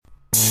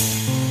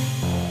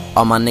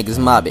All my niggas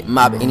mob it.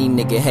 Any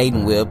nigga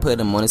hatin' will put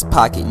him on his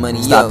pocket.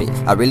 Money, stop it.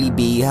 I really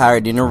be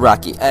higher than a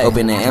rocket.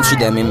 Open in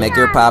Amsterdam and make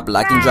her pop,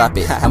 lock and drop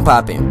it. I'm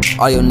poppin'.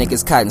 All your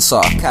niggas cotton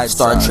soft.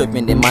 Start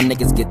trippin', then my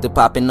niggas get the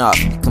poppin' off.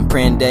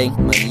 Comprende?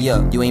 Money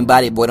up. You ain't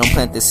body, boy, don't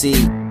plant the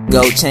seed.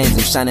 Gold chains,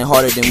 I'm shining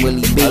harder than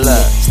Willie B.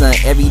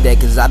 Stunt every day,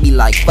 cause I be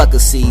like, fuck a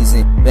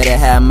season. Better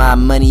have my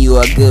money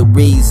or a good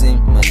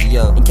reason. Money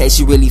up. In case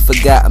you really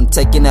forgot, I'm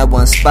taking that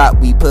one spot.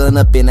 We pulling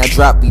up in that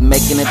drop, we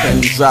making a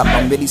penny drop.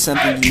 I'm really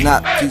something you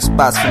not, few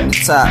spots from the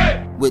top.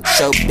 With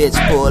your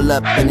bitch pull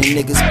up and the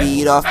niggas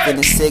speed off in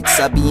the 6.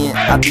 I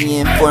be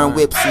in foreign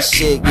whips and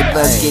shit. Your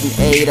blunts getting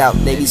aid out,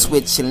 they be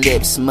switching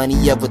lips.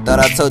 Money up, thought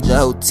I told your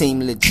whole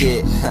team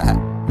legit.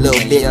 Little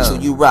bitch,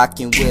 who you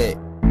rockin' with?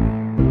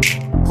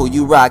 Who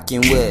you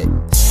rockin'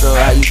 with? So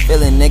how you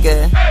feelin',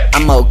 nigga?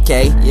 I'm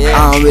okay.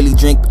 I don't really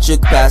drink, but you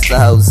can pass the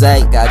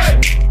Jose.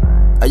 Got you.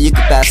 Or you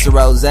can pass the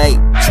Rose.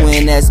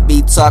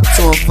 TwinSB, talk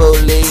to him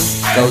fully.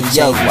 Go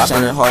yo, I'm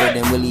shining harder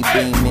than Willie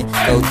Beamin'.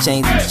 Go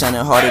change, I'm shining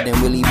harder than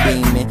Willie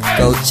Beamin'.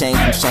 Go change,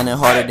 I'm shining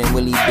harder than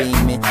Willie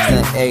Beamin'.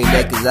 Stunt every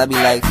day, cause I be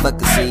like,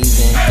 fuck a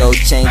season. Go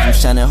change, I'm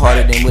shining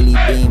harder than Willie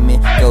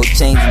Beamin'. Go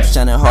change, I'm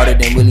shining harder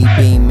than Willie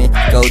Beamin'.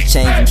 Go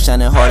change, I'm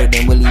shining harder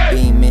than Willie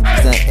Beamin'.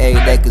 Stunt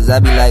every day, cause I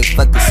be like,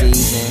 fuck a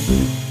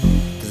season.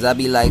 Cause I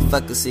be like,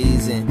 fuck a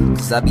season.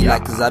 Cause I be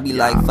like,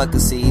 fuck a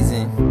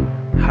season.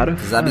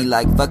 Cause I be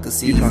like, fuck a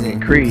season. You talking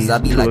Creez? Cause I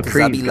be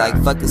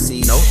like, fuck a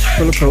season. Notes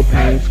full of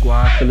propane,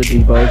 squad full of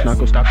Devos. Not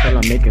gon' stop till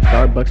I'm making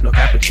Starbucks, no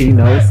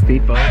cappuccinos.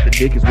 FIFO, the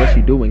dick is what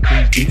she doing.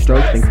 Creez deep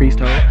strokes and Creez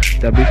toe.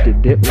 That bitch the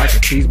dip like a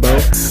cheese bowl.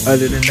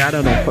 Other than that,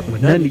 I don't fuck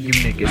with none of you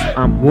niggas.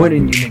 I'm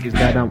warning you niggas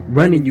that I'm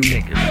running you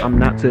niggas. I'm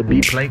not to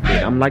be played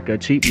with. I'm like a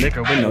cheap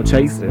liquor with no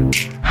chaser.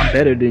 I'm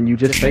better than you,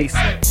 just face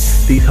it.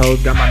 These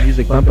hoes got my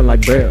music bumping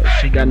like barrels.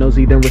 She got no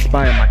Z, then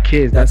respire my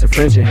kids, that's a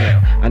French in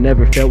hell. I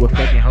never fell with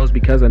fucking hoes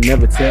because I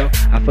never tell.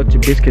 I fucked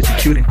your bitch cause she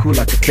cute and cool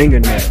like a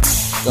fingernail.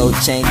 Go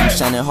change, I'm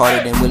shining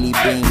harder than Willie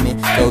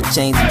Beamin'. Go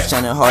change, I'm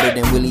shining harder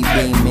than Willie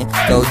Beamin'.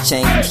 Go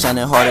change, I'm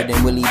shining harder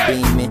than Willie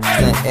Beamin'.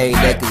 Stunt every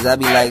day cause I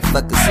be like,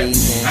 fuck a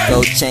season.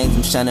 Go change,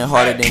 I'm shining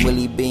harder than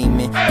Willie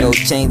Beamin'. Go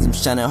change, I'm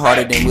shining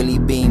harder than Willie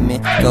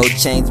Beamin'. Go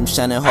change, I'm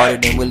shining harder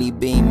than Willie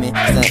Beamin'.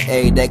 Stunt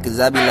every day cause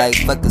I be like,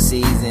 fuck a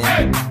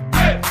season.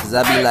 Cause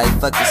I be like,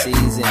 fuck a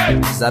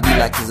season. Cause I be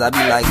like,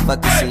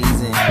 fuck a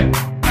season.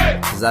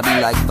 Cause I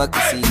be like, fuck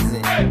a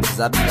season. Cause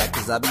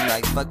I be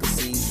like, fuck a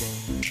season.